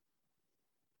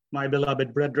My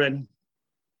beloved brethren,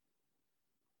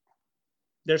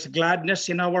 there's gladness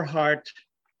in our heart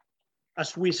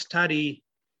as we study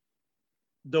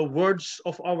the words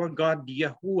of our God,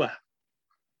 Yahuwah.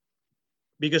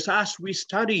 Because as we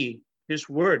study his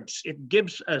words, it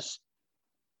gives us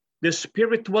the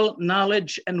spiritual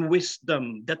knowledge and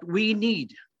wisdom that we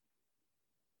need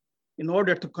in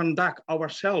order to conduct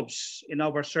ourselves in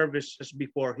our services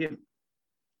before him.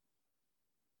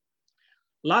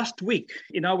 Last week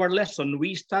in our lesson,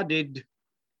 we studied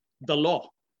the law.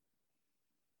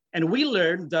 And we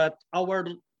learned that our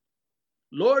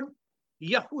Lord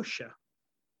Yahushua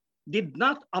did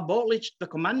not abolish the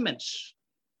commandments,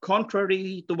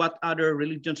 contrary to what other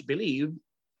religions believe,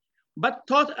 but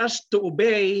taught us to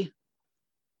obey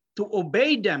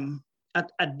them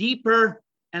at a deeper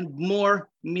and more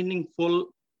meaningful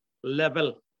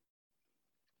level.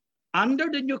 Under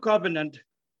the new covenant,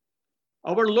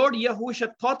 our Lord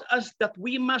Yahushua taught us that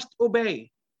we must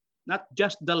obey not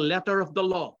just the letter of the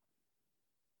law,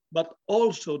 but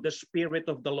also the spirit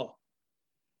of the law.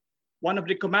 One of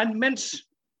the commandments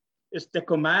is the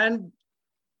command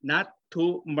not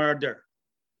to murder.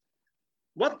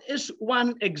 What is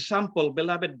one example,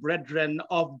 beloved brethren,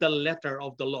 of the letter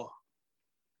of the law?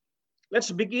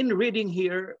 Let's begin reading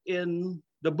here in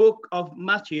the book of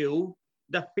Matthew,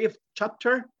 the 5th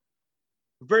chapter,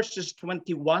 verses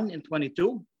 21 and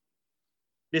 22.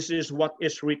 This is what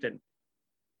is written.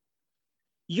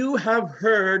 You have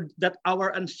heard that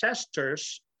our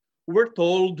ancestors were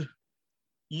told,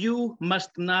 you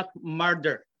must not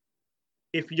murder.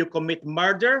 If you commit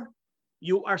murder,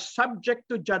 you are subject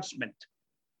to judgment.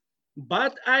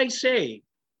 But I say,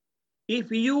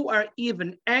 if you are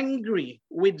even angry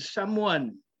with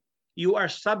someone, you are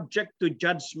subject to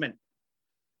judgment.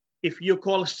 If you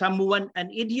call someone an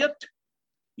idiot,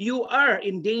 you are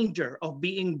in danger of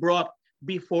being brought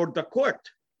before the court.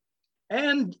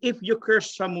 And if you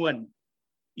curse someone,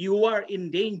 you are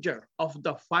in danger of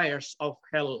the fires of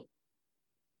hell.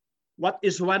 What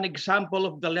is one example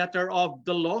of the letter of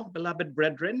the law, beloved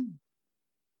brethren?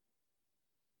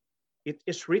 It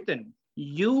is written,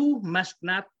 you must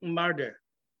not murder.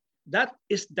 That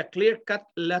is the clear-cut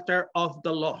letter of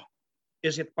the law.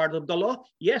 Is it part of the law?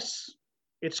 Yes,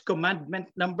 it's commandment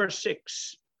number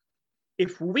 6.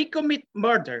 If we commit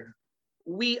murder,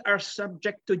 we are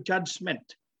subject to judgment.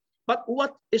 But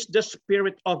what is the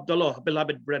spirit of the law,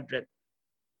 beloved brethren?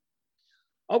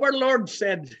 Our Lord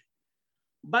said,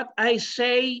 but I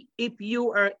say, if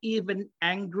you are even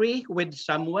angry with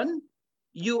someone,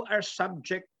 you are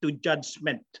subject to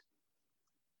judgment.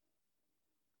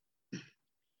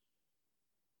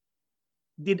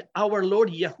 Did our Lord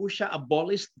Yahushua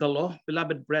abolish the law,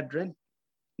 beloved brethren?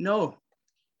 No,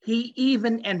 he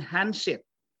even enhanced it,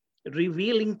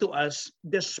 revealing to us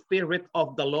the spirit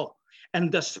of the law.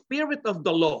 And the spirit of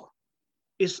the law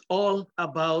is all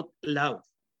about love.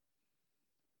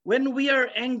 When we are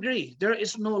angry, there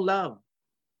is no love.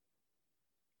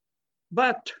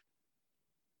 But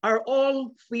are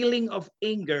all feeling of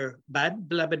anger bad,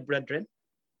 beloved brethren?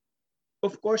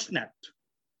 Of course not.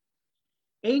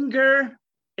 Anger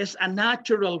is a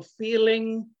natural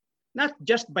feeling, not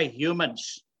just by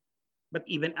humans, but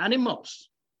even animals.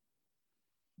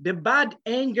 The bad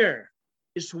anger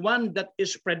is one that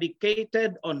is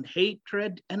predicated on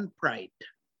hatred and pride.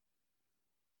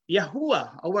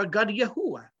 Yahuwah, our God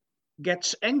Yahuwah,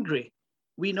 gets angry.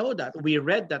 We know that. We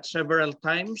read that several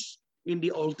times in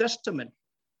the Old Testament,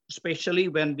 especially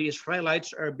when the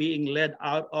Israelites are being led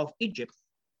out of Egypt.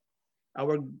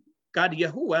 Our God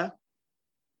Yahuwah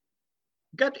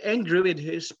got angry with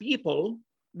his people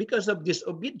because of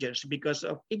disobedience, because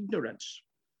of ignorance.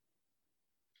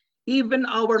 Even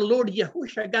our Lord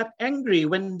Yahushua got angry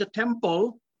when the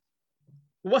temple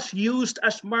was used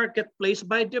as marketplace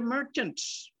by the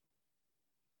merchants.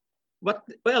 What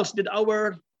else did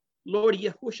our Lord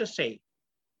Yahushua say?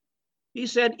 He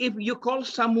said, if you call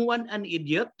someone an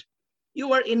idiot,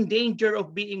 you are in danger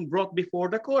of being brought before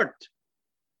the court.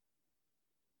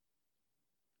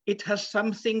 It has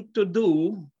something to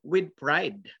do with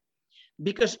pride.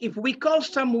 Because if we call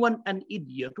someone an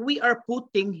idiot, we are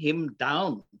putting him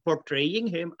down, portraying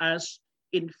him as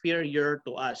inferior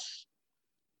to us.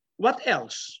 What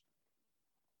else?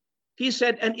 He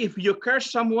said, and if you curse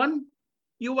someone,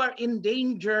 you are in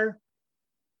danger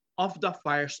of the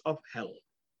fires of hell.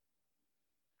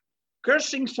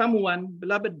 Cursing someone,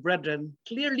 beloved brethren,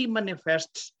 clearly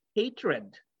manifests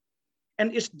hatred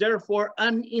and is therefore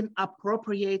an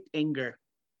inappropriate anger.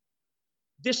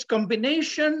 This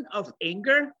combination of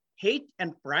anger, hate,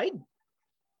 and pride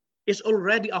is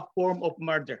already a form of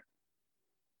murder.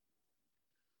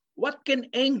 What can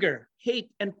anger, hate,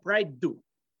 and pride do?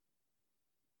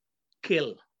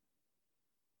 kill.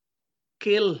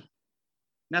 Kill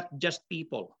not just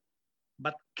people,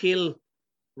 but kill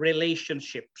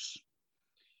relationships.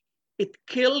 It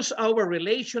kills our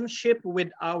relationship with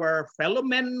our fellow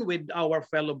men, with our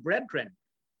fellow brethren.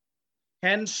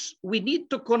 Hence, we need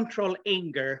to control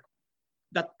anger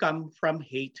that come from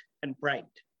hate and pride.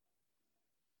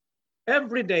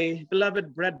 Every day,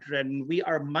 beloved brethren, we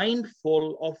are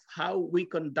mindful of how we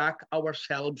conduct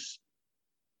ourselves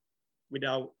with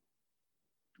our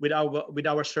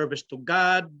service to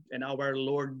God and our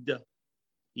Lord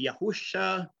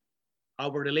Yahusha,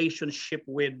 our relationship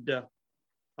with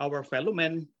our fellow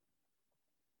men.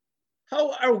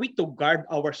 How are we to guard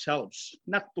ourselves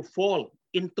not to fall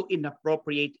into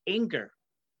inappropriate anger?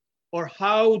 Or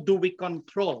how do we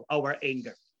control our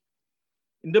anger?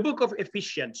 In the book of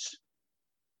Ephesians,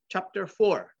 chapter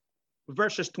 4,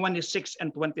 verses 26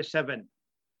 and 27,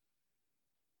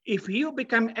 if you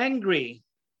become angry,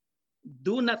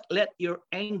 do not let your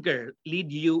anger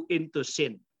lead you into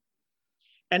sin.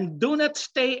 And do not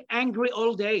stay angry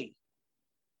all day.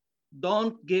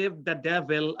 Don't give the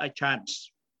devil a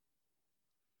chance.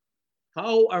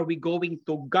 How are we going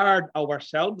to guard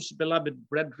ourselves, beloved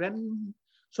brethren,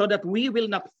 so that we will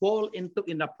not fall into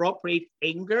inappropriate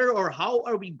anger? Or how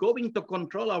are we going to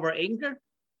control our anger?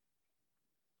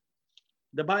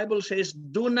 The Bible says,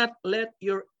 do not let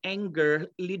your anger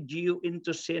lead you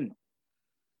into sin.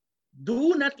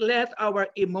 Do not let our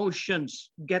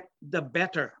emotions get the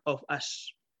better of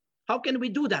us. How can we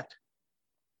do that?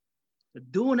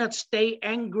 Do not stay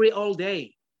angry all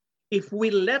day. If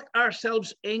we let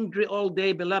ourselves angry all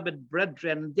day, beloved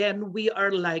brethren, then we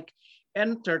are like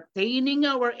entertaining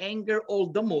our anger all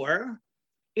the more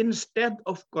instead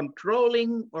of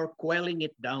controlling or quelling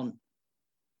it down.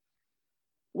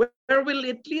 Where will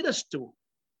it lead us to?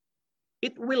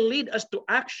 It will lead us to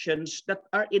actions that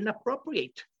are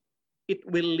inappropriate. It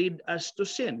will lead us to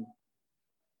sin.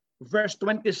 Verse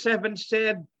 27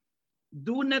 said,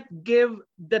 do not give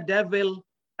the devil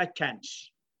a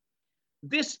chance.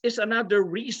 This is another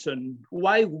reason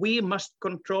why we must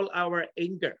control our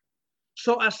anger,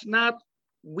 so as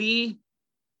we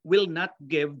will not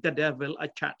give the devil a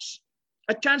chance.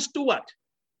 A chance to what?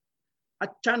 A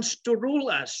chance to rule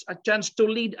us, a chance to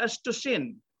lead us to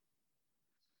sin.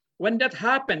 When that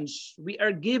happens, we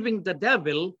are giving the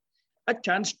devil a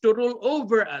chance to rule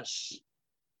over us.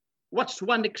 What's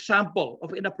one example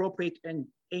of inappropriate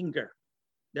anger?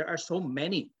 There are so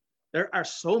many. There are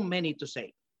so many to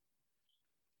say.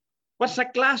 What's a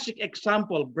classic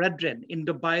example, brethren, in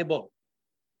the Bible,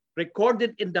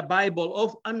 recorded in the Bible,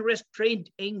 of unrestrained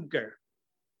anger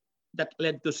that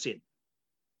led to sin?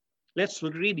 Let's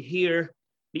read here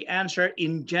the answer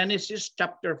in Genesis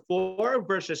chapter 4,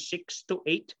 verses 6 to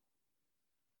 8.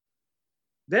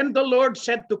 Then the Lord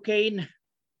said to Cain,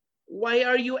 why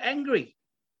are you angry?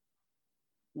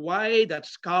 Why that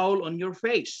scowl on your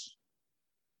face?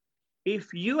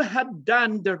 If you had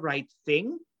done the right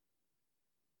thing,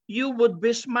 you would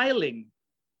be smiling.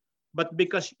 But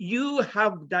because you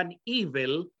have done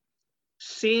evil,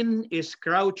 sin is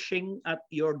crouching at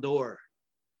your door.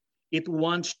 It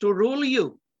wants to rule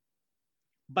you,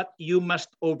 but you must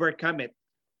overcome it.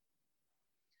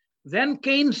 Then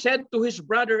Cain said to his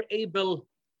brother Abel,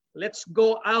 let's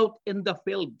go out in the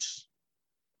fields.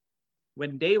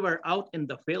 When they were out in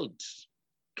the fields,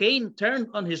 Cain turned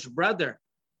on his brother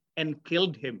and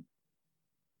killed him.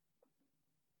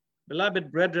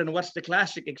 Beloved brethren, what's the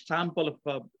classic example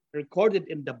of recorded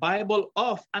in the Bible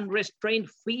of unrestrained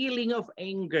feeling of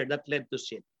anger that led to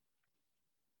sin?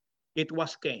 It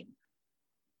was Cain.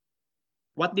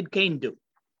 What did Cain do?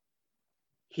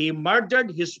 He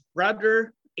murdered his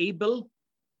brother Abel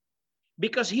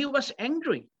because he was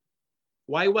angry.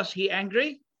 Why was he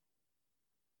angry?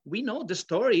 We know the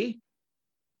story.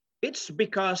 It's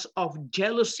because of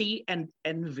jealousy and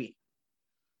envy.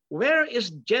 Where is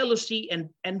jealousy and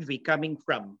envy coming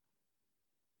from?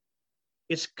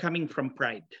 It's coming from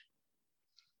pride.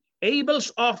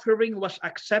 Abel's offering was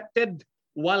accepted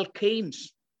while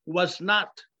Cain's was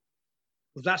not,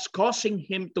 thus causing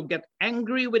him to get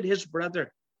angry with his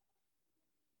brother.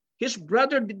 His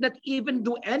brother did not even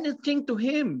do anything to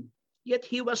him, yet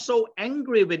he was so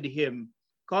angry with him,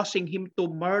 causing him to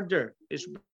murder his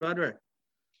brother.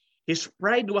 His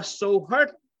pride was so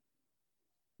hurt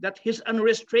that his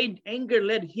unrestrained anger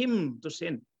led him to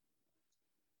sin.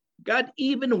 God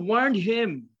even warned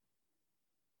him.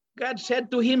 God said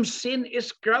to him, sin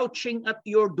is crouching at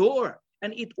your door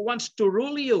and it wants to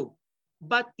rule you,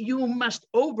 but you must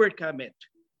overcome it.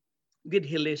 Did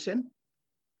he listen?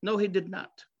 No, he did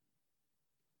not.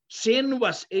 Sin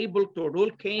was able to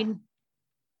rule Cain,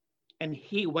 and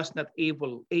he was not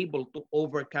able to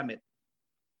overcome it.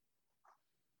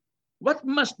 What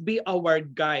must be our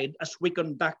guide as we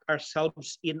conduct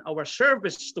ourselves in our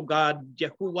service to God,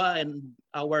 Yahuwah, and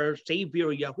our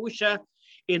Savior, Yahusha,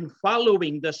 in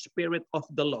following the spirit of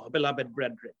the law, beloved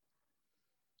brethren?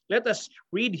 Let us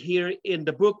read here in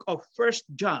the book of 1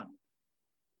 John,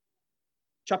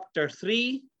 chapter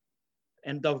 3,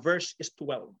 and the verse is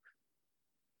 12.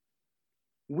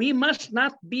 We must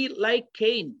not be like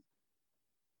Cain.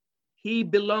 He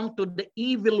belonged to the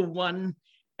evil one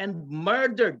and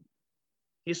murdered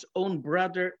his own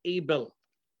brother Abel.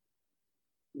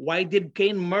 Why did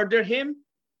Cain murder him?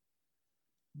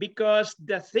 Because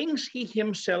the things he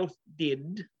himself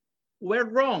did were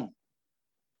wrong,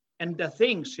 and the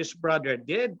things his brother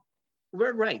did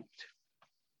were right.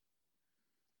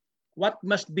 What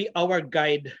must be our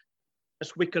guide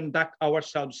as we conduct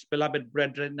ourselves, beloved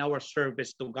brethren, in our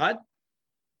service to God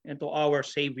and to our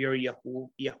Savior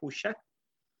Yahusha,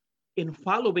 in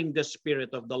following the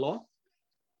spirit of the law?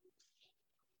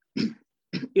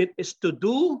 It is to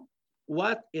do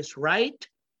what is right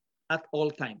at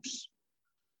all times.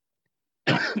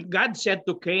 God said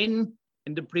to Cain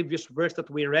in the previous verse that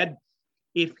we read,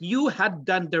 if you had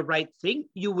done the right thing,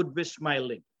 you would be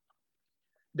smiling.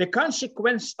 The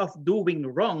consequence of doing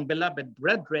wrong, beloved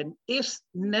brethren, is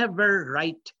never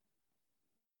right.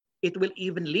 It will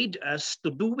even lead us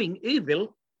to doing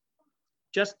evil,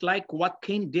 just like what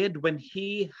Cain did when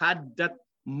he had that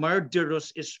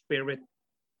murderous spirit.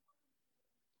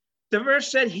 The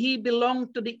verse said he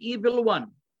belonged to the evil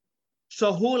one.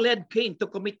 So who led Cain to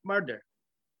commit murder?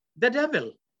 The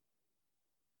devil.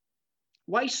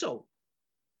 Why so?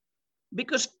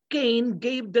 Because Cain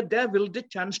gave the devil the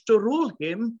chance to rule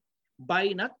him by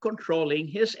not controlling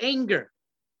his anger.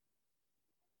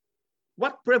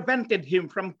 What prevented him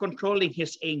from controlling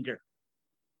his anger?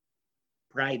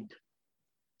 Pride.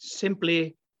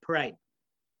 Simply pride.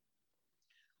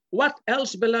 What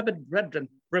else, beloved brethren,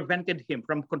 prevented him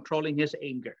from controlling his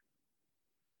anger?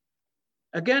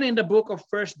 Again, in the book of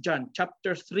 1 John,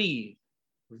 chapter 3,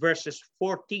 verses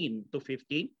 14 to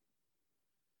 15,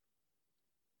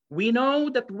 we know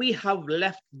that we have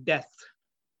left death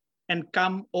and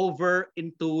come over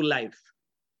into life.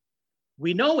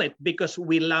 We know it because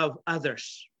we love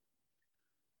others.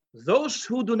 Those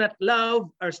who do not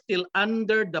love are still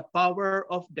under the power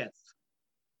of death.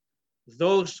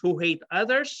 Those who hate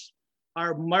others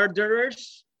are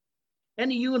murderers,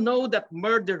 and you know that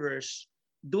murderers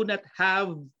do not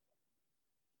have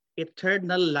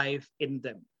eternal life in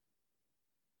them.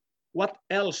 What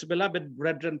else, beloved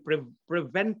brethren,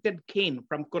 prevented Cain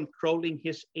from controlling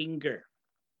his anger?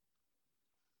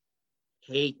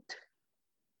 Hate.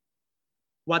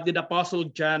 What did Apostle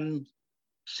John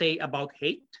say about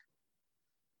hate?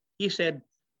 He said,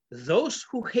 those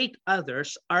who hate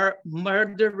others are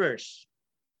murderers.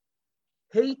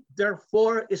 Hate,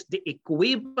 therefore, is the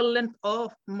equivalent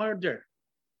of murder.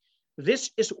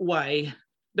 This is why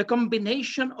the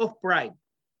combination of pride,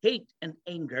 hate, and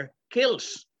anger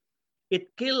kills.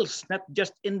 It kills not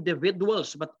just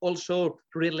individuals, but also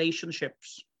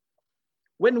relationships.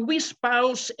 When we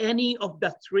espouse any of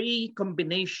the three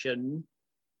combinations,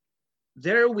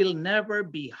 there will never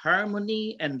be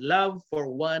harmony and love for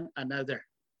one another.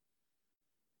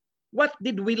 What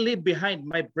did we leave behind,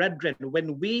 my brethren,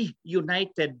 when we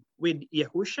united with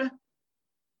Yahusha?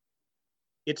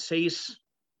 It says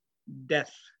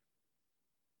death.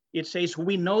 It says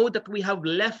we know that we have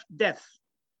left death.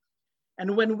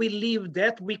 And when we leave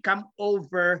death, we come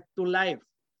over to life.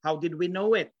 How did we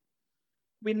know it?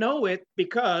 We know it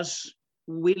because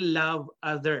we love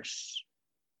others.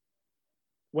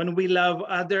 When we love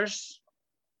others,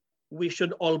 we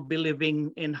should all be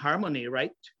living in harmony,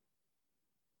 right?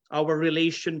 Our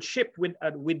relationship with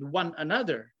one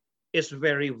another is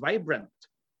very vibrant.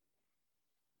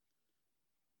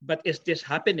 But is this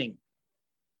happening?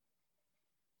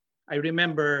 I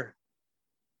remember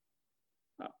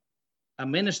a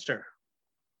minister.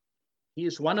 He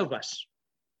is one of us.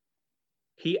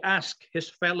 He asked his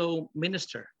fellow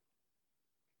minister.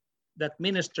 That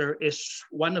minister is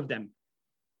one of them.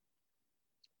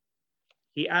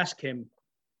 He asked him,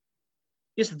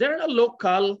 is there a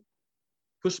local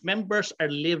whose members are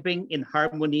living in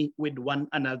harmony with one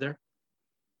another?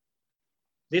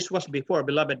 This was before,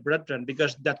 beloved brethren,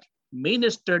 because that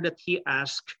minister that he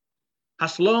asked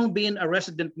has long been a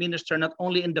resident minister, not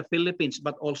only in the Philippines,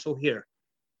 but also here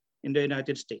in the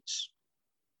United States.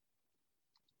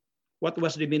 What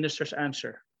was the minister's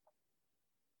answer?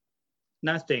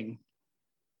 Nothing.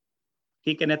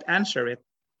 He cannot answer it.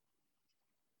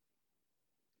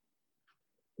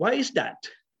 Why is that?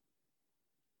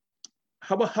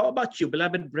 How about you,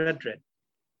 beloved brethren?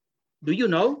 Do you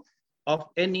know of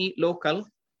any local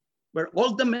where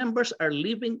all the members are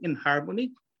living in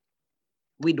harmony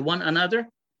with one another?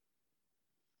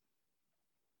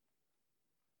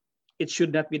 It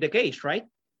should not be the case, right?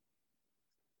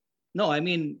 No, I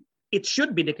mean, it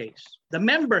should be the case. The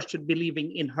members should be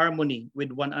living in harmony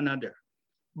with one another.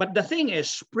 But the thing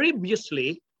is,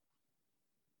 previously,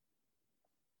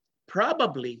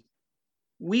 probably,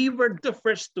 we were the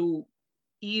first to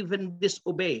even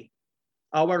disobey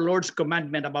our Lord's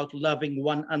commandment about loving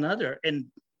one another and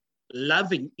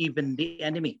loving even the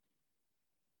enemy.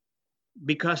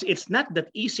 Because it's not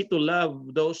that easy to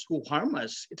love those who harm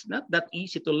us. It's not that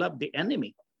easy to love the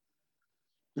enemy.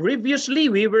 Previously,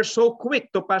 we were so quick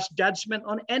to pass judgment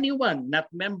on anyone not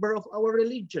member of our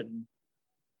religion.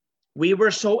 We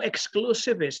were so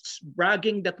exclusivists,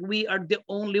 bragging that we are the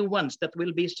only ones that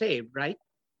will be saved, right?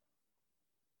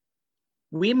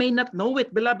 We may not know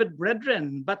it, beloved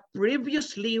brethren, but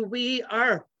previously we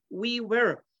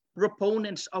were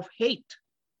proponents of hate.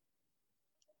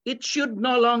 It should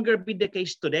no longer be the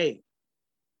case today.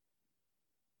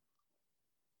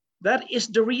 That is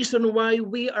the reason why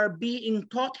we are being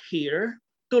taught here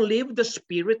to live the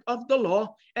spirit of the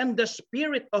law, and the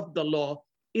spirit of the law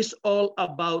is all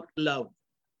about love.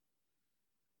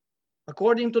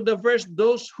 According to the verse,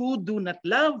 those who do not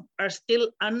love are still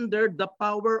under the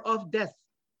power of death.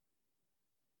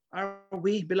 Are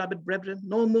we, beloved brethren?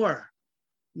 No more.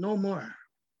 No more.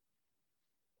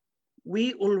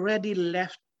 We already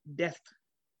left death.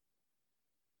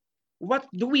 What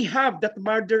do we have that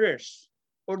murderers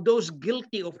or those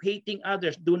guilty of hating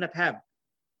others do not have?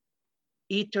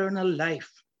 Eternal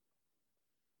life.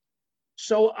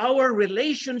 So our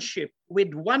relationship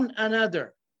with one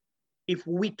another, if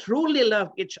we truly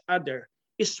love each other,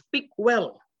 speak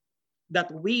well that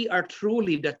we are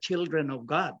truly the children of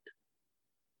God.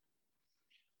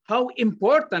 How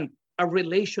important are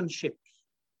relationships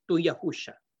to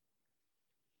Yahusha.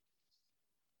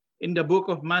 In the book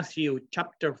of Matthew,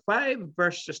 chapter 5,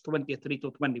 verses 23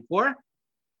 to 24.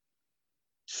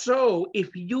 So if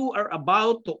you are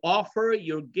about to offer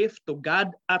your gift to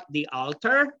God at the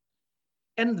altar,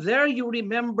 and there you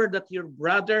remember that your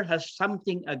brother has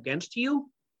something against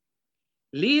you,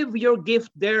 leave your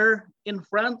gift there in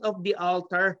front of the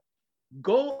altar,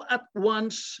 go at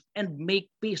once and make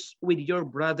peace with your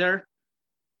brother,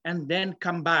 and then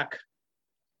come back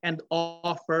and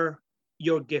offer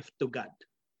your gift to God.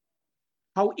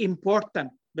 How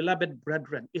important, beloved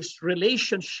brethren, is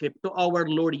relationship to our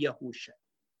Lord Yahusha.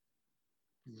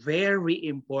 Very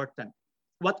important.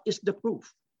 What is the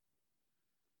proof?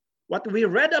 What we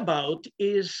read about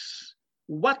is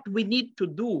what we need to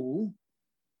do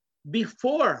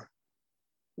before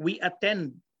we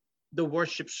attend the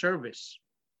worship service.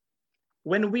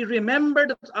 When we remember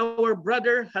that our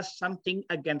brother has something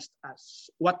against us,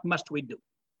 what must we do?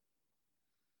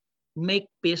 Make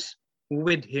peace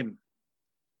with him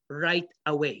right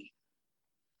away.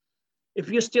 If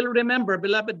you still remember,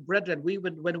 beloved brethren,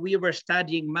 when we were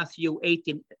studying Matthew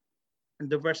 18 and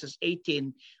the verses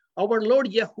 18, our Lord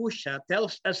Yahusha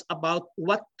tells us about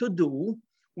what to do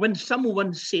when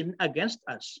someone sinned against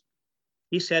us.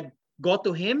 He said, go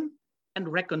to him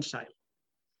and reconcile.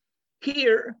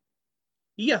 Here,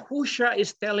 Yahusha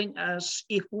is telling us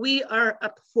if we are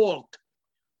at fault,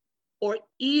 or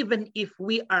even if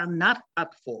we are not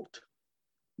at fault,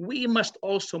 we must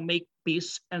also make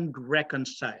peace and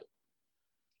reconcile.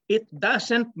 It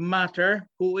doesn't matter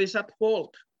who is at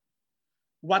fault.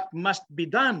 What must be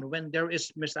done when there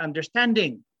is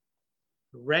misunderstanding?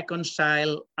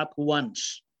 Reconcile at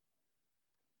once.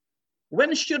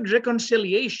 When should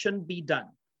reconciliation be done?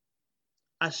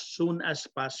 As soon as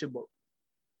possible.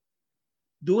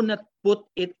 Do not put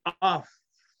it off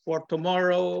for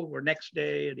tomorrow or next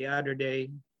day, the other day.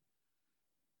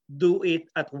 Do it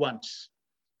at once.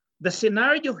 The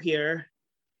scenario here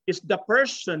is the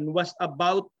person was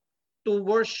about to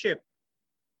worship,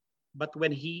 but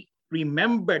when he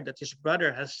remembered that his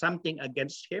brother has something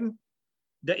against him,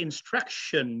 the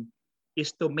instruction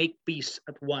is to make peace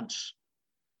at once.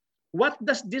 What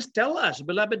does this tell us,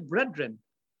 beloved brethren?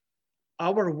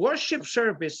 Our worship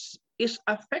service is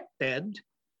affected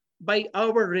by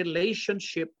our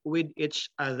relationship with each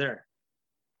other.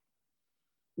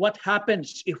 What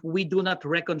happens if we do not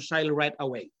reconcile right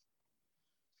away?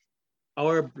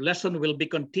 Our lesson will be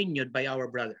continued by our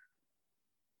brother.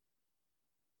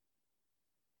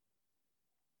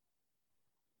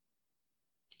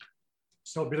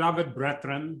 So, beloved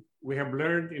brethren, we have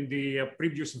learned in the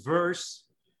previous verse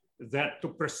that to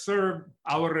preserve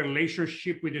our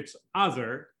relationship with each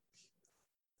other,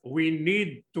 we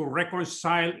need to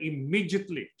reconcile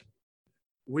immediately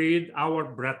with our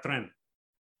brethren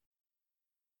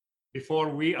before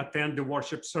we attend the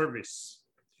worship service.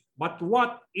 But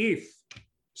what if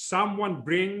someone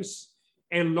brings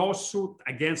a lawsuit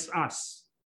against us?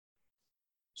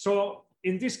 So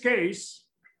in this case,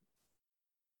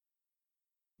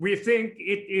 we think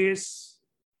it is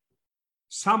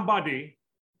somebody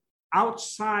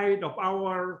outside of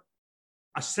our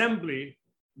assembly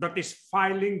that is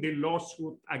filing the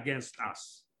lawsuit against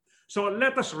us. So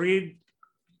let us read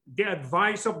the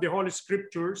advice of the Holy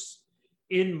Scriptures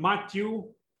in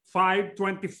Matthew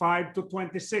 5:25 to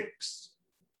 26.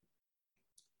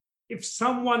 If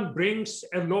someone brings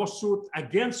a lawsuit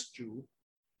against you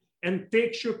and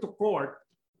takes you to court,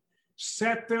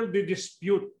 settle the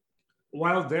dispute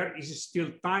while there is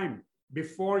still time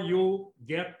before you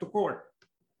get to court.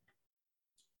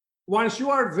 Once you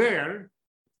are there,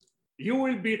 you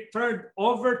will be turned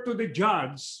over to the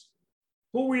judge,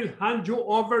 who will hand you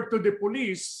over to the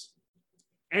police,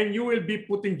 and you will be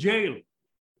put in jail.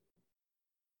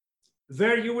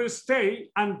 There you will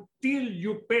stay until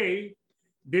you pay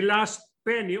the last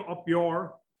penny of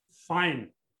your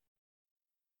fine.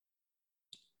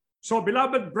 So,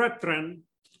 beloved brethren,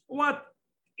 what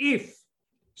if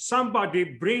somebody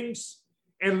brings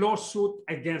a lawsuit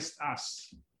against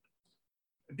us?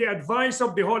 The advice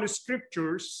of the Holy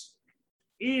Scriptures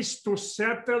is to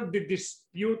settle the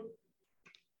dispute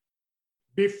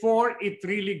before it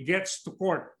really gets to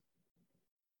court.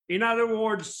 In other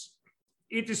words,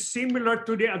 it is similar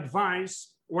to the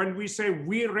advice when we say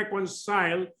we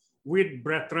reconcile with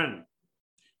brethren.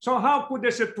 So how could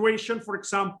a situation, for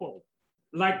example,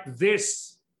 like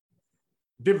this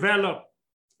develop,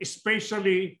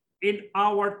 especially in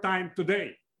our time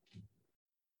today?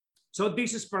 So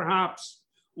this is perhaps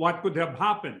what could have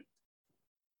happened.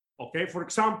 Okay, for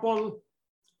example,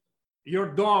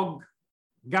 your dog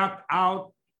got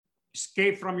out,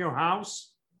 escaped from your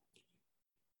house,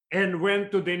 and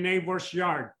went to the neighbor's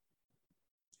yard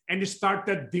and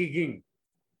started digging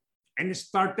and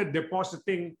started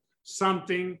depositing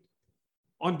something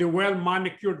on the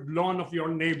well-manicured lawn of your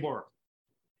neighbor,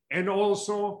 and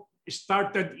also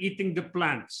started eating the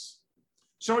plants.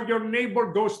 So your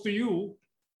neighbor goes to you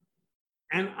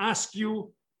and asks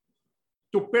you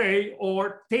to pay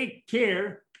or take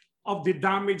care of the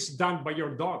damage done by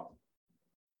your dog.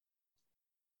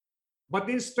 But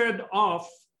instead of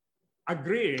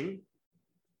agreeing,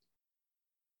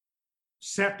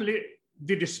 settling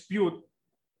the dispute,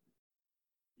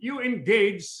 you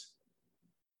engage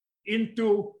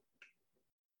into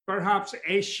perhaps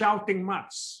a shouting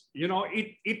match. You know,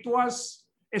 it was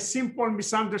a simple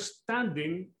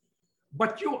misunderstanding,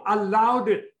 but you allowed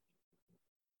it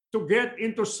to get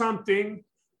into something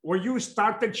where you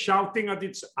started shouting at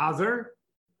each other,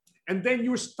 and then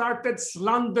you started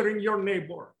slandering your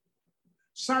neighbor,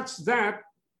 such that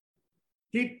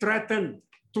he threatened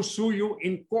to sue you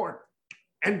in court.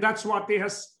 And that's what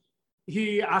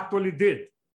he actually did.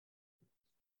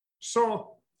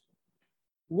 So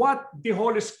what the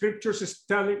Holy Scriptures is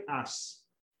telling us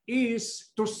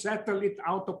is to settle it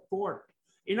out of court.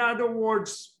 In other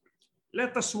words,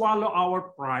 let us swallow our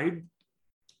pride,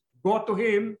 go to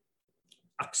him,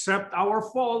 accept our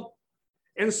fault,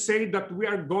 and say that we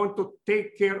are going to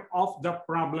take care of the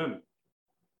problem.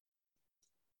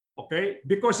 Okay?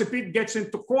 Because if it gets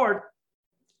into court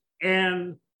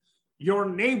and your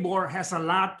neighbor has a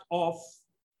lot of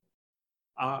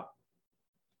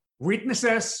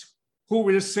witnesses who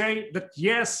will say that,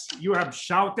 yes, you have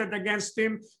shouted against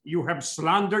him, you have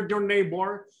slandered your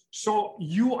neighbor, so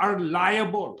you are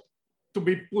liable to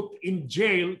be put in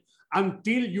jail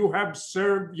until you have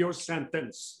served your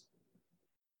sentence.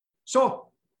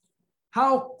 So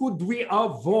how could we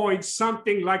avoid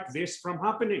something like this from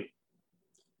happening?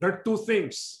 There are two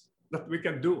things that we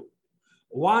can do.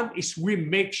 One is we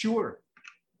make sure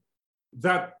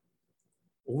that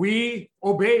we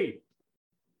obey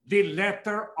the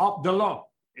letter of the law.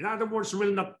 In other words,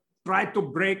 we'll not try to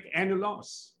break any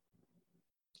laws.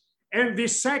 And the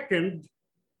second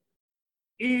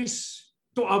is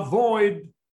to avoid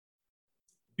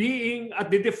being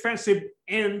at the defensive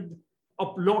end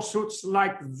of lawsuits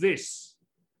like this.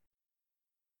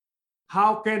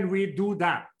 How can we do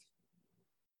that?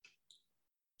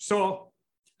 So,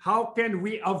 how can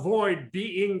we avoid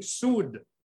being sued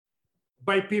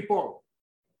by people?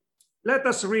 Let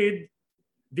us read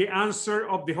the answer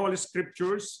of the Holy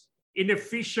Scriptures in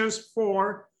Ephesians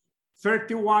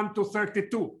 4:31 to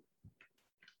 32.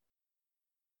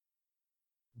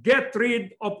 Get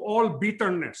rid of all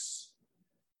bitterness,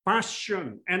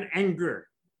 passion, and anger,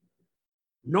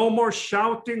 No more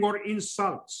shouting or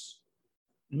insults.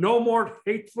 No more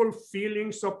hateful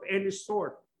feelings of any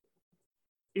sort.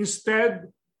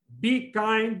 Instead, be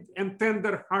kind and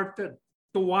tender-hearted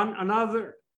to one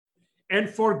another and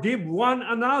forgive one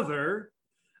another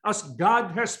as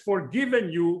God has forgiven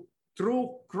you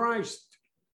through Christ.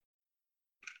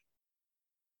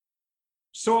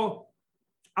 So,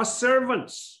 as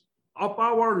servants of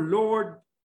our Lord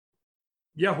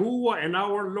Yahuwah and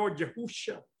our Lord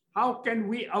Yahusha, how can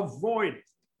we avoid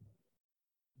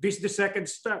this? The second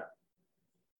step,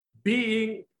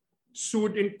 being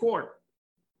sued in court.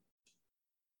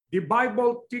 The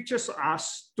Bible teaches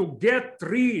us to get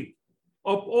rid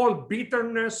of all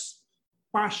bitterness,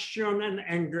 passion, and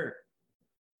anger.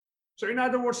 So in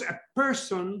other words, a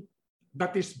person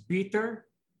that is bitter,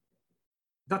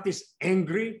 that is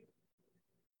angry,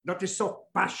 that is so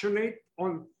passionate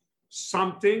on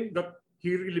something that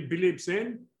he really believes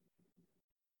in,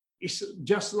 is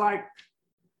just like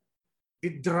the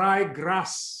dry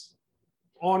grass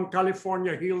on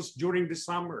California hills during the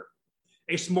summer.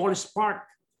 A small spark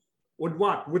would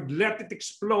what? Would let it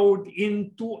explode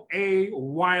into a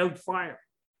wildfire.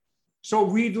 So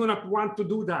we do not want to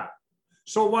do that.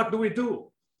 So what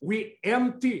do? We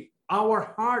empty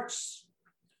our hearts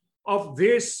of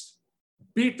this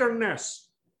bitterness,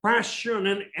 passion,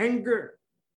 and anger.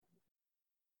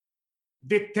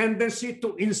 The tendency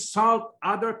to insult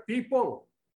other people,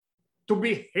 to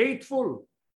be hateful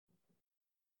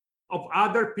of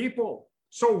other people.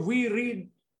 So we read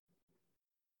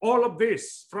all of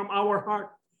this from our heart.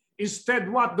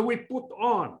 Instead, what do we put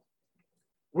on?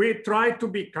 We try to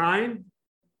be kind,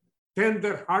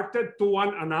 tender-hearted to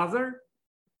one another,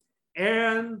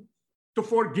 and to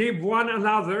forgive one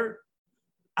another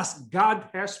as God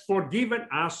has forgiven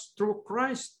us through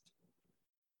Christ.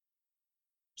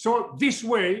 So this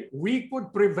way, we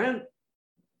could prevent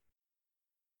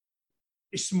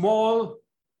small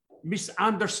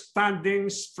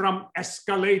misunderstandings from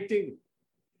escalating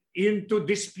into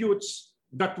disputes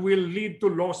that will lead to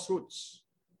lawsuits.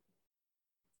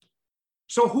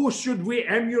 So who should we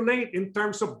emulate in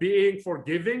terms of being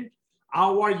forgiving?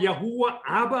 Our Yahuwah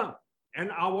Abba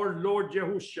and our Lord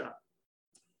Yahusha.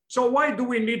 So why do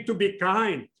we need to be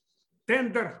kind,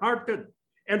 tender-hearted,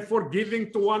 and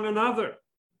forgiving to one another?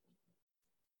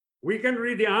 We can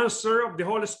read the answer of the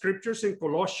Holy Scriptures in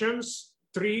Colossians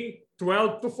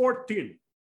 3:12-14.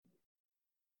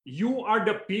 You are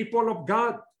the people of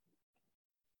God.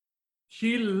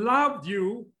 He loved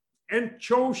you and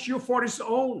chose you for his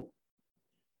own.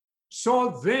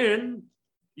 So then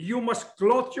you must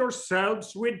clothe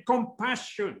yourselves with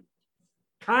compassion,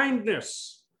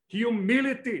 kindness,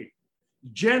 humility,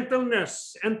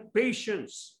 gentleness, and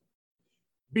patience.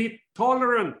 Be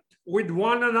tolerant with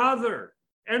one another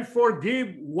and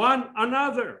forgive one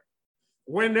another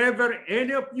whenever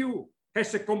any of you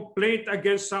has a complaint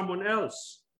against someone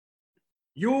else.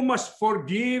 You must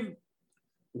forgive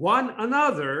one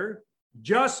another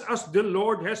just as the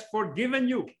Lord has forgiven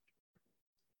you.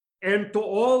 And to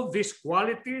all these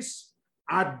qualities,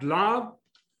 add love,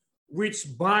 which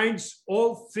binds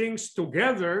all things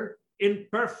together in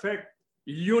perfect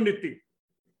unity.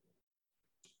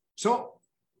 So,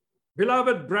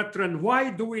 beloved brethren,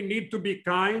 why do we need to be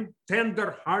kind,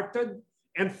 tender-hearted,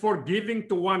 and forgiving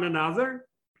to one another?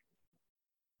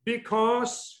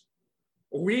 Because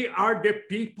we are the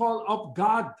people of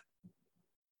God.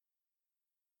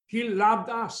 He loved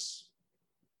us.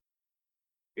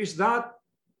 Is that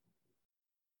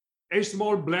a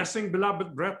small blessing,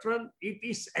 beloved brethren? It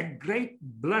is a great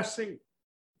blessing.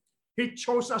 He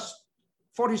chose us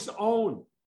for his own.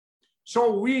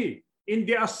 So we, in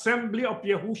the assembly of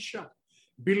Yahusha,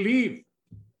 believe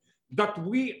that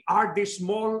we are the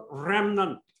small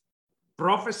remnant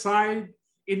prophesied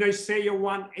in Isaiah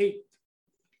 1:8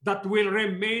 that will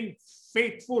remain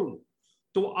faithful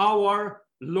to our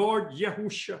Lord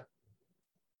Yahusha.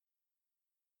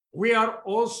 We are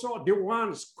also the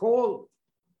ones called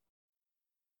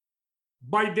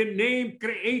by the name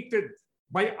created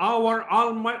by our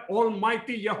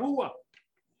Almighty Yahuwah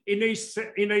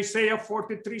in Isaiah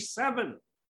 43:7.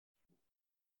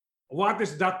 What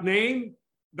is that name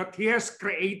that he has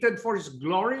created for his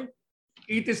glory?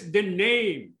 It is the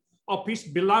name of his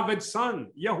beloved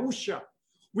Son, Yahusha,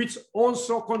 which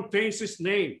also contains his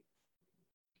name.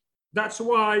 That's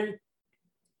why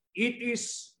it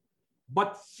is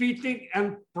but fitting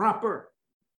and proper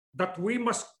that we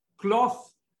must clothe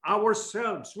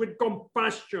ourselves with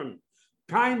compassion,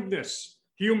 kindness,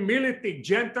 humility,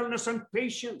 gentleness, and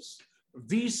patience.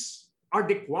 These are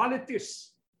the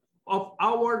qualities of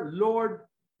our Lord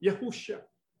Yahusha.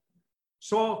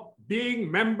 So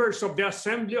being members of the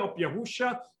assembly of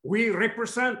Yahushua, we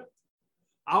represent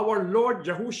our Lord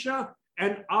Yahushua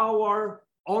and our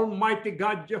Almighty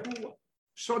God Yahuwah.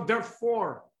 So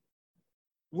therefore,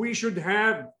 we should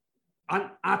have an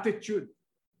attitude.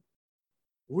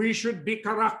 We should be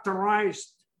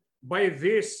characterized by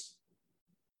these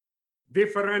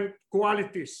different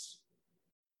qualities.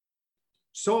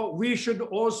 So we should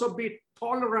also be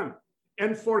tolerant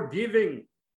and forgiving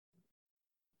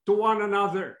to one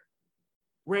another.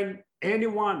 When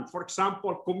anyone, for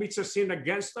example, commits a sin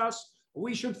against us,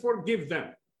 we should forgive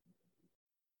them.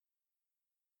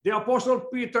 The Apostle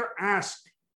Peter asked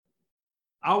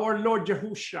our Lord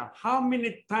Yahushua, how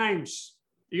many times,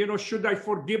 should I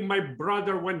forgive my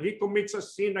brother when he commits a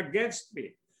sin against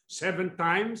me? 7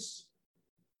 times?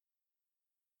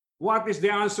 What is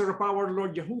the answer of our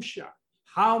Lord Yahushua?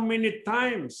 How many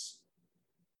times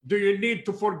do you need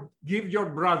to forgive your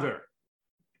brother?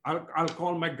 I'll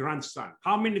call my grandson.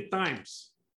 How many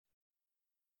times?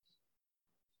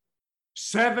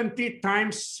 70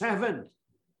 times 7.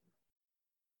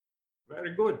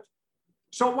 Very good.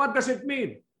 So what does it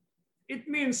mean? It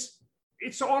means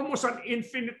it's almost an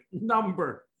infinite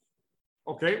number.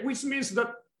 Okay, which means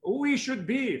that we should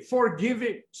be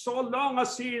forgiving so long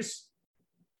as he is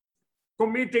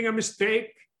committing a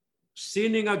mistake,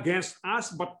 sinning against us,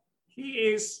 but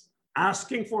he is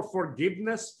asking for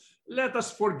forgiveness. Let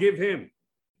us forgive him.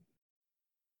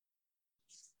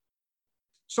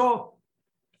 So,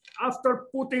 after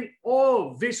putting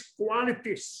all these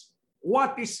qualities,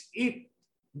 what is it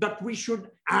that we should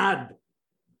add?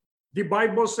 The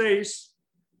Bible says,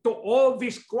 to all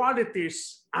these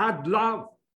qualities, add love,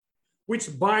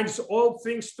 which binds all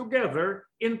things together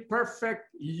in perfect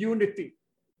unity.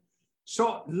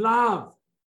 So, love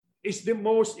is the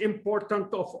most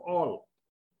important of all.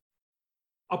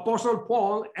 Apostle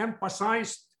Paul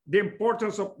emphasized the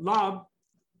importance of love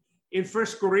in 1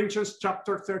 Corinthians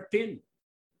chapter 13,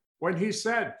 when he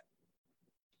said,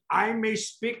 I may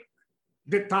speak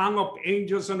the tongue of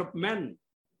angels and of men,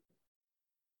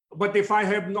 but if I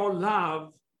have no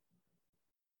love,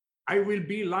 I will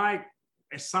be like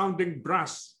a sounding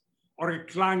brass or a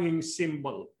clanging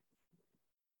cymbal.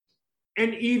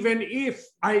 And even if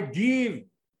I give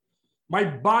my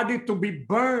body to be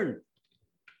burned,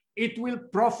 it will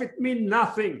profit me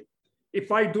nothing if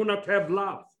I do not have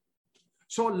love.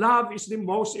 So love is the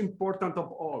most important of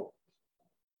all.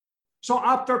 So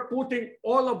after putting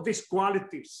all of these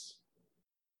qualities,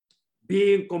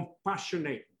 being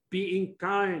compassionate, being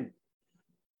kind,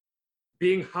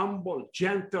 being humble,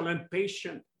 gentle, and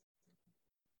patient,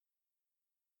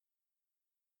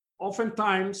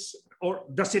 oftentimes, or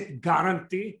does it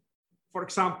guarantee, for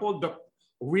example, that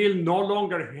we'll no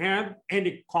longer have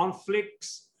any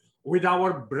conflicts with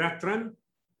our brethren?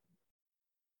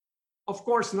 Of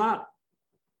course not.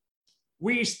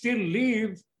 We still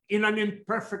live in an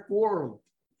imperfect world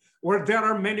where there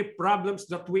are many problems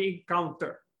that we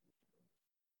encounter.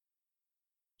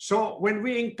 So when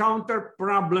we encounter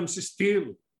problems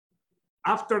still,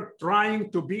 after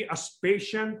trying to be as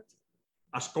patient,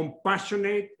 as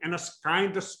compassionate, and as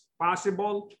kind as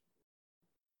possible,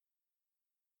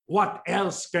 what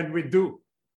else can we do?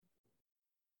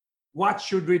 What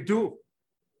should we do?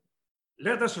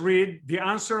 Let us read the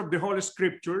answer of the Holy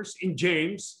Scriptures in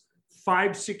James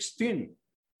 5:16.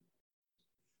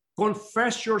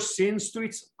 Confess your sins to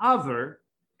each other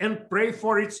and pray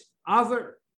for each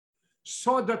other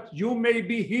so that you may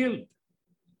be healed.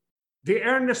 The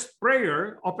earnest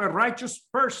prayer of a righteous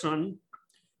person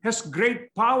has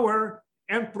great power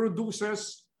and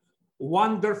produces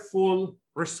wonderful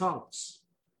results.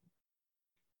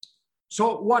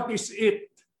 So what is it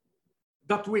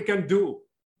that we can do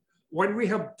when we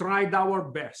have tried our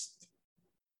best?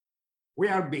 We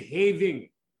are behaving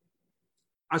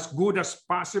as good as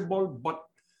possible, but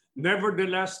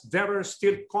nevertheless, there are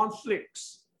still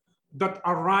conflicts that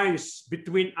arise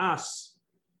between us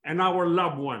and our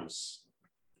loved ones.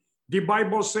 The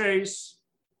Bible says,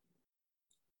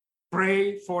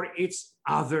 pray for each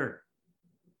other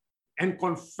and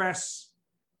confess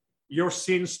your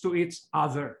sins to each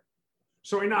other.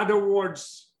 So in other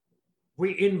words,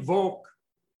 we invoke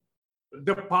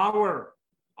the power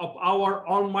of our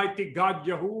Almighty God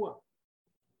Yahuwah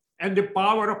and the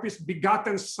power of his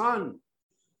begotten Son,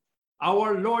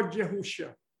 our Lord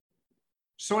Yahushua,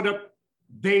 so that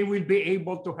they will be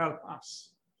able to help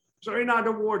us. So in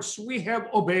other words, we have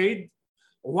obeyed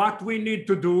what we need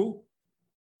to do,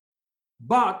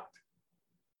 but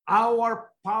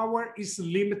our power is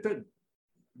limited.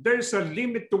 There's a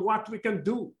limit to what we can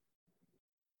do.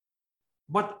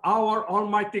 But our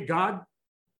Almighty God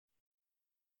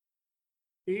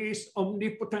He is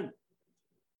omnipotent.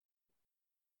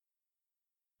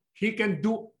 He can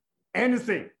do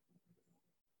anything.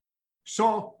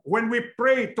 So when we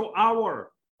pray to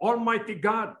our Almighty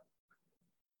God,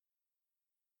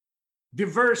 the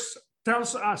verse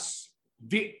tells us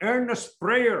the earnest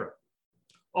prayer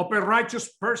of a righteous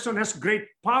person has great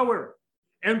power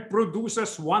and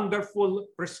produces wonderful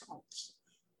results.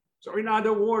 So in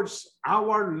other words,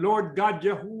 our Lord God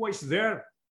Yahuwah is there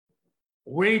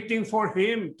waiting for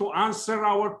him to answer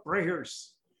our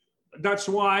prayers. That's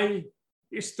why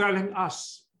he's telling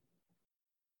us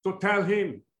to tell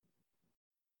him,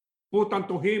 put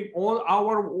unto him all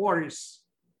our worries.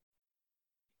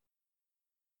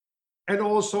 And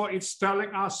also it's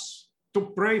telling us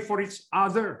to pray for each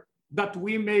other that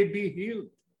we may be healed.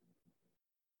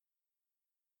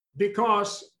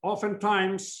 Because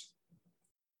oftentimes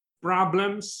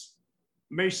problems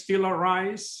may still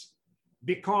arise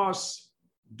because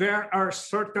there are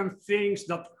certain things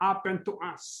that happen to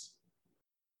us.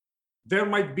 There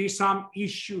might be some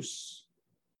issues.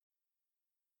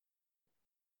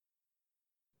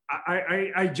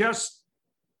 I just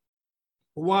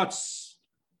watched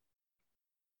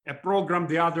a program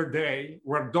the other day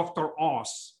where Dr.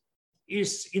 Oz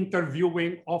is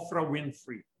interviewing Oprah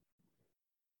Winfrey.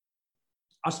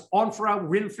 As Oprah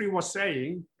Winfrey was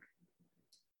saying,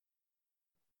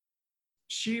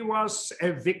 she was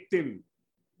a victim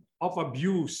of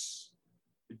abuse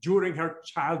during her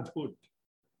childhood.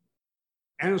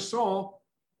 And so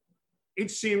it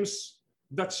seems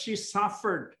that she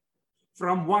suffered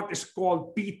from what is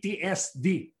called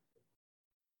PTSD.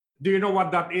 Do you know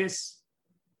what that is?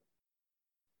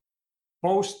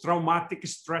 Post-traumatic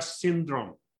stress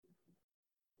syndrome,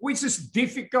 which is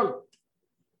difficult,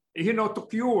 to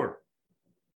cure.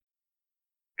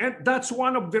 And that's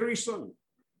one of the reasons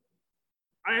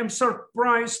I am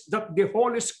surprised that the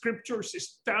Holy Scriptures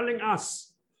is telling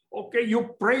us, okay,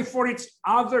 you pray for each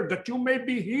other that you may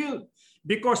be healed,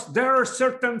 because there are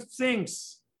certain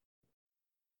things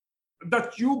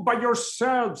that you by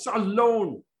yourselves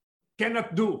alone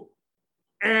cannot do.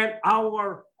 And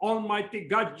our Almighty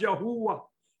God Yahuwah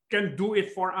can do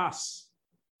it for us.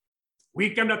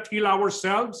 We cannot heal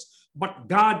ourselves, but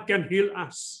God can heal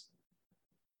us.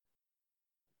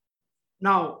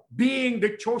 Now, being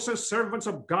the chosen servants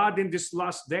of God in these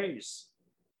last days,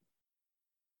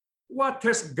 what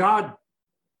has God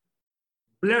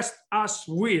blessed us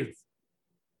with?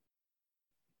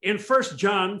 In 1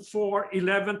 John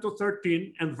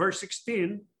 4:11-13 and verse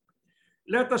 16,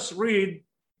 let us read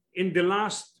in the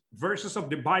last verses of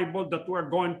the Bible that we're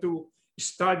going to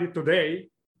study today.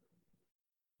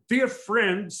 Dear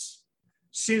friends,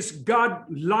 since God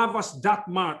loves us that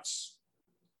much,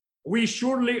 we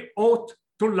surely ought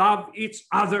to love each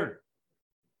other.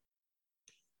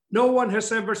 No one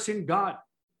has ever seen God.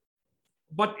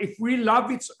 But if we love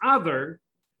each other,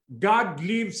 God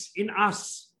lives in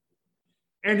us,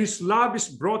 and his love is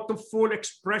brought to full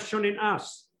expression in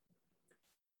us.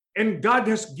 And God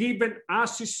has given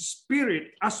us his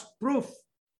Spirit as proof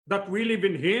that we live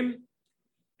in him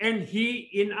and he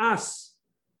in us.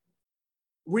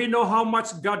 We know how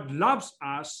much God loves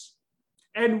us,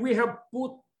 and we have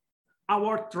put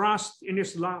our trust in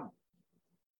his love.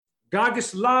 God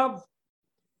is love,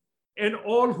 and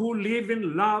all who live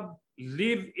in love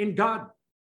live in God,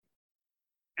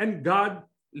 and God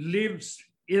lives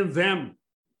in them.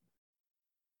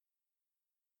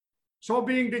 So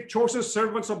being the chosen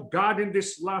servants of God in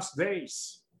these last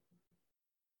days,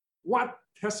 what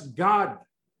has God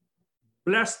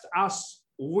blessed us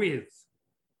with?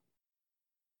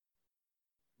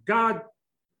 God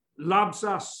loves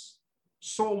us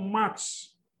so much.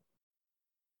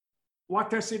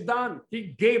 What has he done?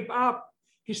 He gave up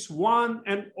his one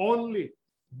and only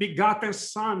begotten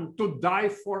Son to die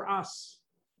for us.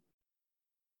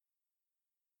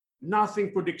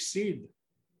 Nothing could exceed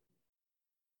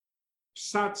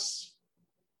such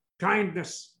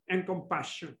kindness and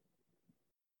compassion.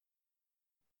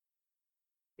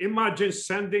 Imagine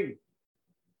sending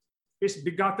his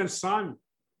begotten Son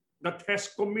that has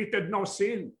committed no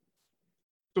sin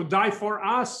to die for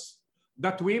us,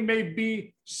 that we may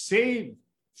be saved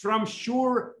from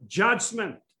sure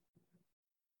judgment.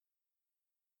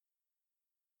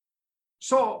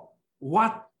 So,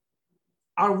 what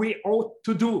are we ought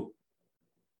to do?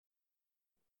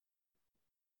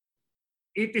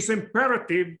 It is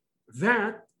imperative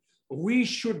that we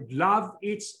should love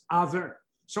each other.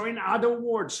 So in other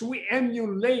words, we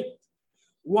emulate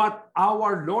what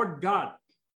our Lord God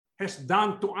has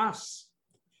done to us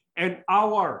and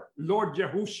our Lord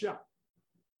Yahushua.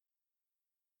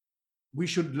 We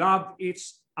should love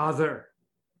each other.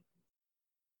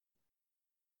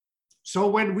 So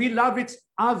when we love each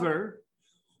other,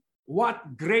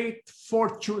 what great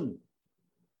fortune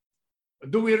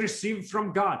do we receive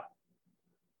from God?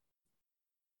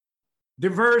 The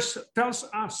verse tells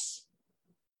us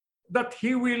that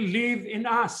He will live in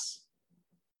us.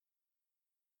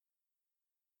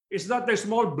 Is that a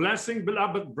small blessing,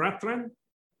 beloved brethren?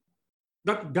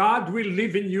 That God will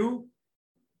live in you?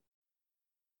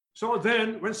 So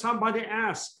then, when somebody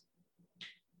asks,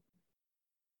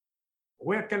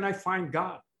 where can I find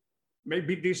God?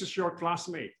 Maybe this is your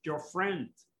classmate, your friend,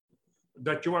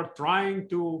 that you are trying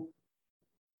to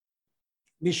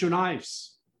missionize.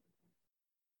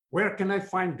 Where can I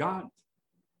find God?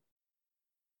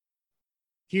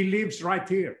 He lives right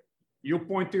here. You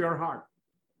point to your heart.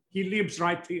 He lives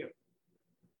right here.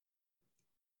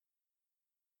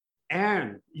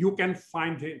 And you can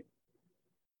find Him.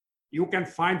 You can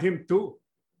find Him too.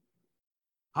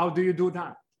 How do you do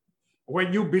that?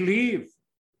 When you believe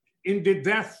in the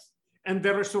death and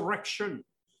the resurrection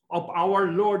of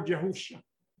our Lord Yahushua,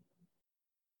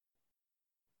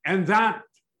 and that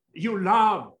you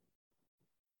love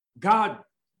God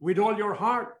with all your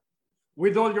heart,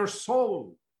 with all your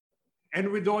soul, and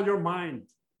with all your mind,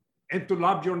 and to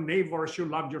love your neighbor as you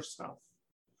love yourself.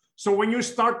 So when you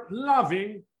start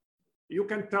loving, you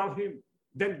can tell Him,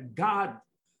 then God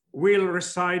will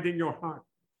reside in your heart.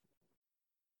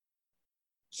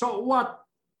 So what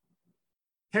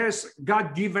has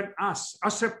God given us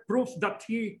as a proof that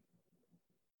He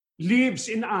lives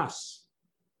in us?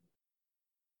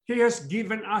 He has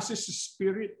given us His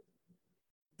Spirit.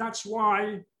 That's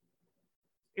why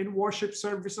in worship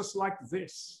services like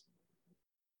this,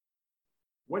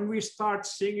 when we start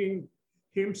singing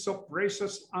hymns of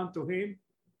praises unto Him,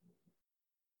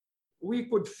 we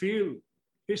could feel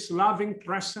His loving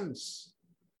presence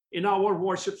in our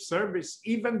worship service,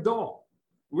 even though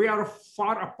we are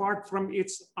far apart from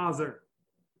each other.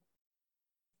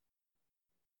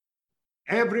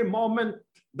 Every moment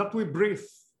that we breathe,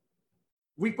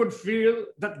 we could feel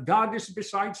that God is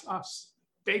beside us,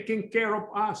 taking care of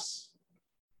us.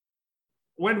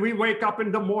 When we wake up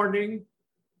in the morning,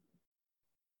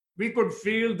 we could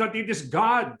feel that it is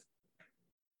God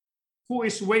who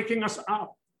is waking us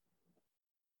up.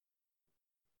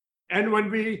 And when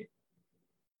we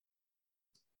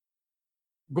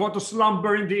go to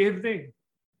slumber in the evening,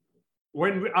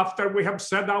 after we have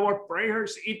said our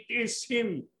prayers, it is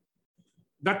Him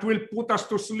that will put us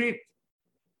to sleep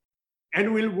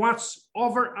and will watch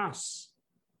over us.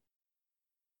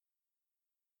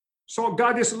 So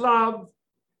God is love,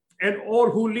 and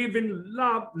all who live in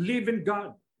love live in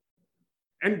God,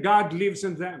 and God lives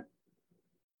in them.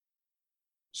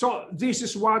 So this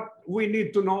is what we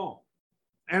need to know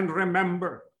and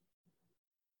remember,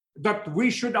 that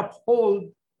we should uphold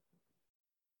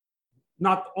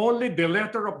not only the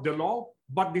letter of the law,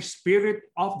 but the spirit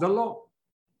of the law.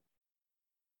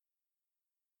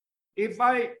 If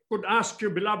I could ask you,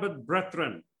 beloved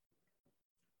brethren,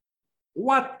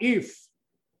 what if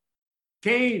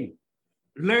Cain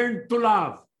learned to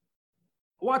love?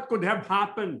 What could have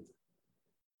happened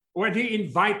when he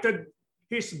invited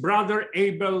his brother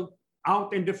Abel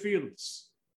out in the fields?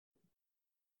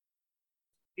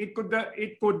 It could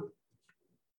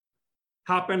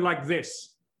happen like this.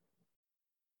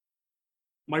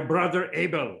 My brother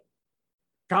Abel,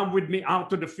 come with me out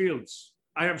to the fields.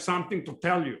 I have something to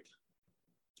tell you.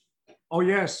 Oh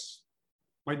yes,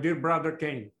 my dear brother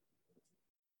Cain.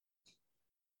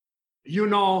 You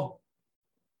know,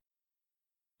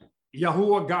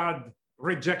 Yahuwah God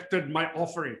rejected my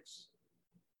offerings.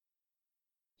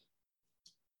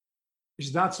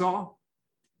 Is that so?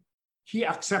 He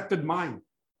accepted mine.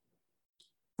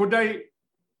 Could I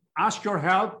ask your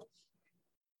help?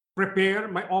 Prepare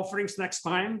my offerings next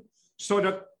time so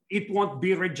that it won't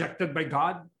be rejected by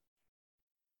God?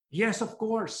 Yes, of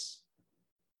course.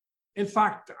 In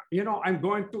fact, I'm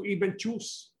going to even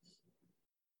choose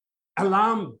a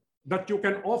lamb that you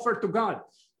can offer to God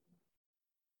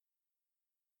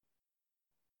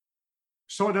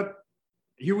so that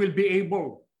you will be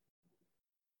able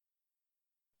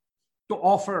to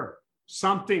offer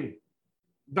something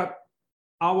that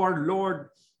our Lord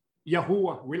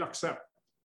Yahuwah will accept.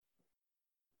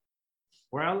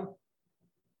 Well,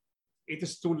 it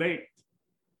is too late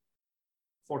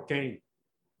for Cain.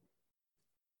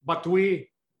 But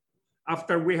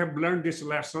after we have learned this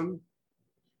lesson,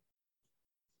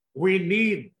 we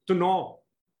need to know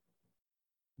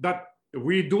that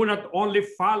we do not only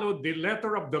follow the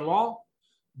letter of the law,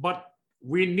 but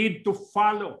we need to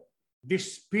follow the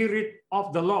spirit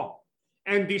of the law.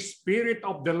 And the spirit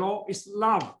of the law is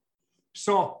love.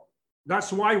 So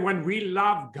that's why when we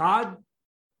love God,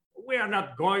 We are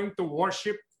not going to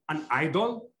worship an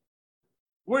idol.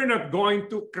 We're not going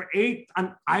to create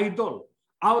an idol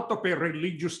out of a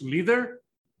religious leader.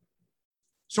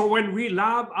 So when we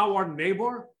love our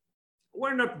neighbor,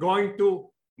 we're not going to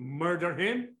murder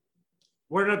him.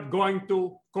 We're not going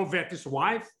to covet his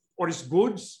wife or his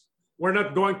goods. We're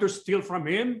not going to steal from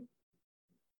him.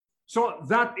 So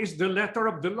that is the letter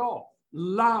of the law,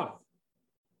 love.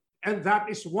 And that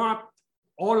is what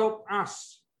all of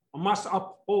us must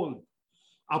uphold.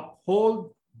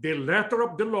 Uphold the letter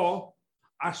of the law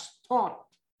as taught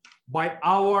by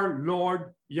our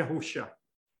Lord Yahushua.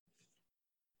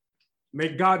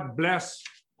 May God bless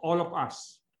all of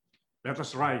us. Let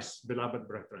us rise, beloved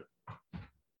brethren.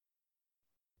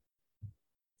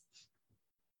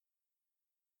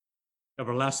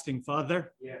 Everlasting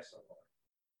Father, Yes,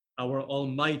 our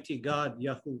Almighty God,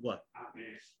 Yahuwah,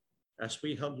 Amen. as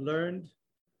we have learned,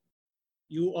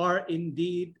 you are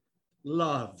indeed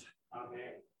love.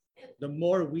 Amen. The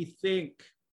more we think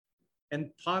and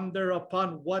ponder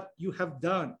upon what you have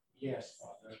done, Yes,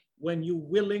 Father. when you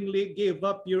willingly gave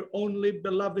up your only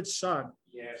beloved Son,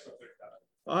 Yes,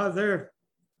 Father,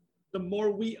 the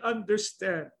more we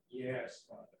understand, yes,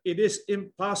 Father. it is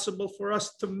impossible for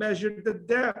us to measure the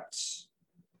depths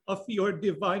of your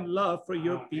divine love for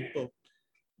your Amen. people.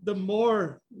 The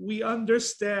more we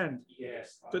understand,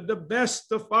 Yes, to Father. the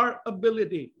best of our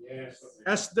ability, Yes,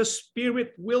 as the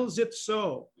Spirit wills it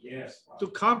so, yes, to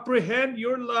comprehend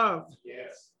your love,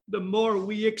 yes, the more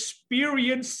we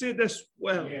experience it as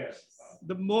well, yes,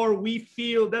 the more we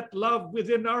feel that love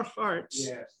within our hearts,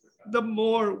 yes, the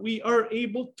more we are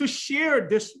able to share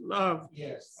this love,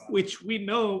 yes, which we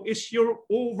know is your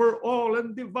overall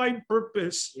and divine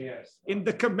purpose yes, in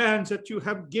the commands that you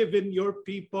have given your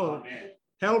people. Amen.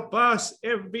 Help us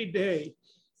every day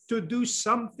to do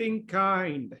something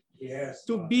kind, Yes,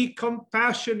 to be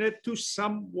compassionate to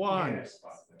someone, yes,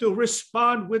 Father. to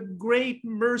respond with great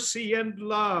mercy and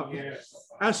love Yes,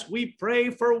 as we pray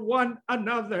for one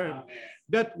another, Amen.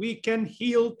 that we can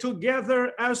heal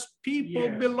together as people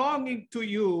Yes. belonging to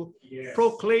you, Yes.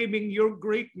 proclaiming your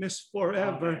greatness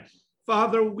forever. Amen.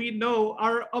 Father, we know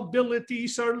our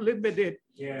abilities are limited,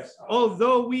 Yes, Father.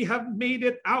 although we have made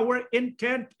it our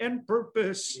intent and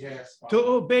purpose Yes, to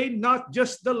Father. obey not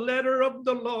just the letter of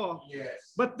the law,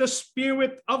 Yes, but the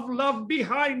spirit of love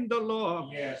behind the law.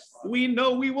 yes, Father. We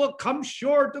know we will come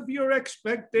short of your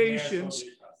expectations,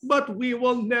 Yes, Father. but we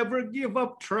will never give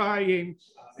up trying,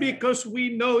 Amen. because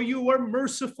we know you are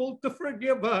merciful to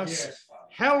forgive us. Yes, Father.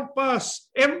 Help us,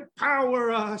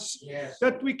 empower us, Yes,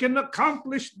 that we can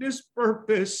accomplish this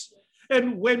purpose.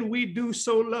 And when we do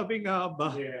so, loving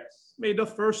Abba, yes, may the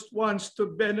first ones to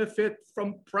benefit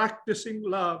from practicing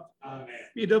love Amen.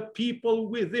 be the people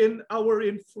within our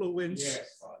influence.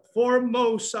 Yes, Father.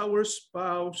 Foremost, our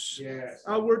spouse, Yes,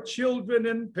 our children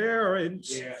and parents,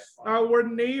 yes, Father. our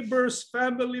neighbors,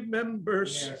 family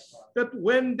members, Yes, Father. that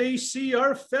when they see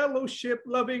our fellowship,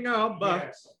 loving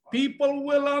Abba, Yes, Father. people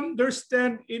will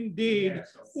understand indeed Yes,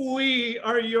 Father. we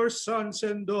are your sons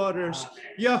and daughters.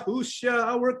 Amen. Yahushua,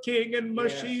 our King and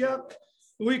Yes, Mashiach,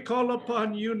 we call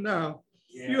upon you now.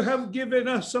 yes, You have given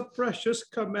us a precious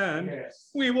command. yes,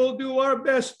 We will do our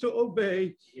best to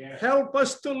obey. yes, Help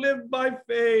us to live by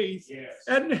faith, yes,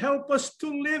 and help us to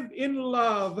live in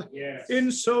love. yes,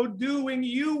 In so doing,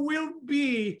 you will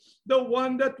be the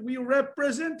one that we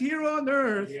represent here on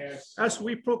earth, yes, as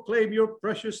we proclaim your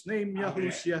precious name, Amen.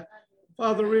 Yahushua.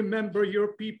 Father, remember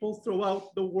your people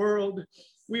throughout the world.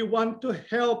 We want to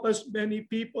help as many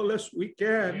people as we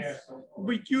can, yes,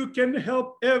 but you can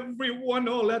help everyone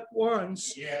all at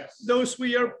once. yes, Those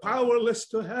we are powerless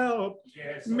to help,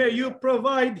 yes, may you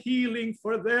provide healing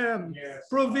for them, yes,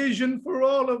 provision for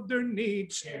all of their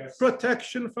needs, yes,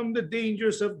 protection from the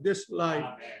dangers of this life.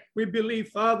 Amen. We believe,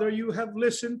 Father, you have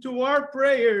listened to our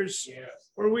prayers, Yes,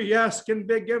 for we ask and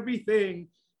beg everything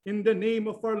in the name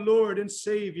of our Lord and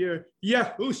Savior,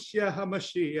 Yahushua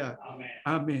HaMashiach. Amen.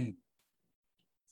 Amen.